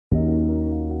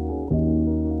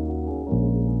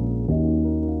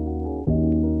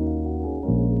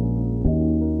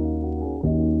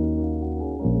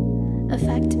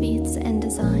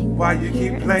design. Why you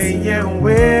keep playing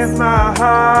with my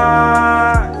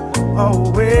heart?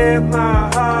 Oh, with my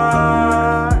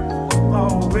heart.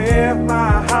 Oh, with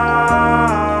my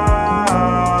heart.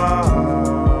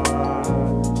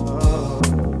 Oh.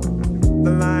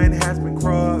 The line has been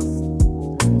crossed.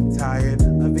 Tired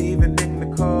of evening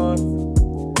the cost.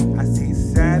 I see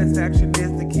satisfaction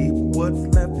is to keep what's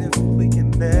left if we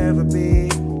can never be.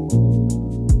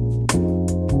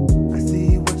 I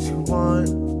see what you want.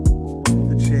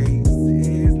 The chase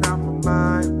is not for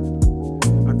mine.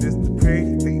 I'm just a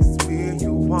pretty face where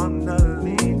you wanna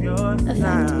leave your Effect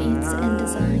side. beats and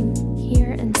design.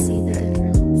 Hear and see the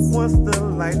difference. Once the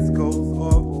lights goes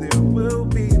off, there will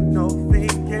be no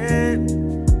thinking.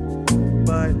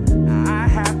 But I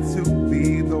have to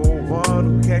be the one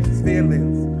who catches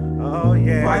feelings. Oh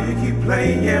yeah. Why you keep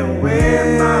playing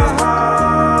with my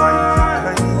heart? Why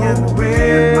you keep playing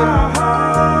with my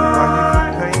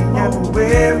heart? Why you keep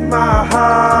playing with my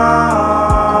heart?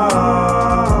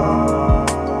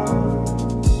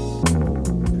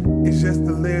 It's just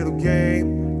a little game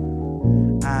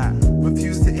I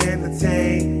refuse to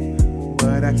entertain,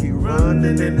 but I keep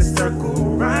running in the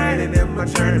circle, writing in my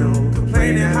journal,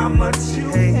 complaining how much you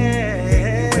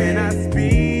hate when I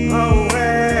speak. Oh,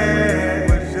 it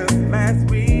was just last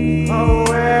week. Oh,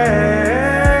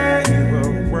 we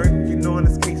were working on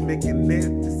this case, making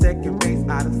it the second base,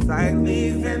 out of sight,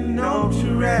 leaving no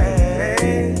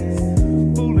trace.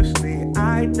 Foolishly,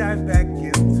 I dive back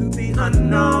into the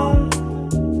unknown,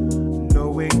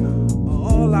 knowing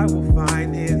all I will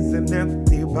find is an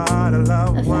empty bottle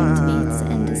of Effect wine. beats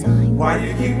and design. Why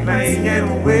you keep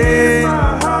playing with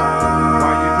my heart?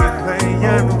 Why you keep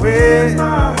playing with my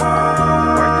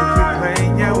heart? Why you keep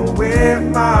playing with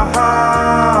my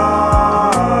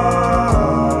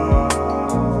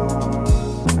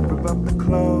heart? Rip up the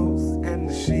clothes and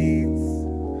the sheets,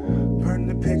 burn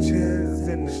the pictures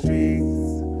in the streets.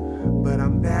 But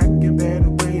I'm back in bed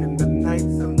waiting, the nights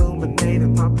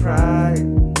illuminating my pride.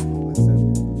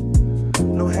 Listen.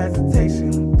 No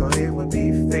hesitation, thought it would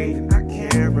be fading. I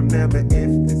can't remember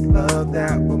if it's love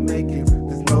that we're making.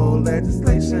 There's no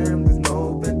legislation, there's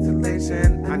no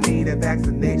ventilation. I need a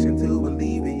vaccination to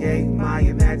alleviate my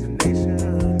imagination.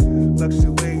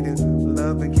 Fluctuating,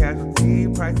 love and casualty,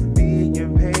 price of being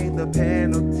paid, the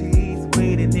penalties.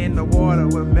 Waiting in the water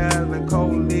with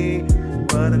melancholy.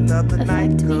 But another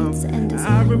night comes.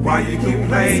 Why you keep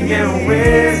playing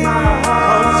with my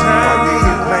heart? Why you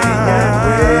keep playing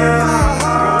with my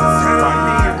heart?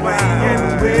 Why you keep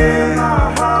playing with my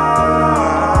heart?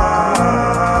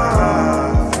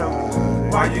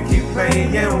 Why you keep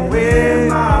playing with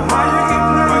my heart? Why you keep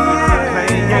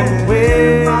playing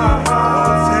with my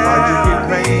heart? Why you keep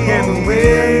playing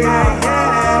with my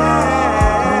heart?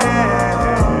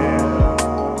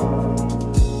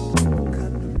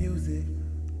 Cut the music,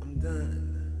 I'm done.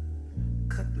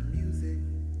 Cut the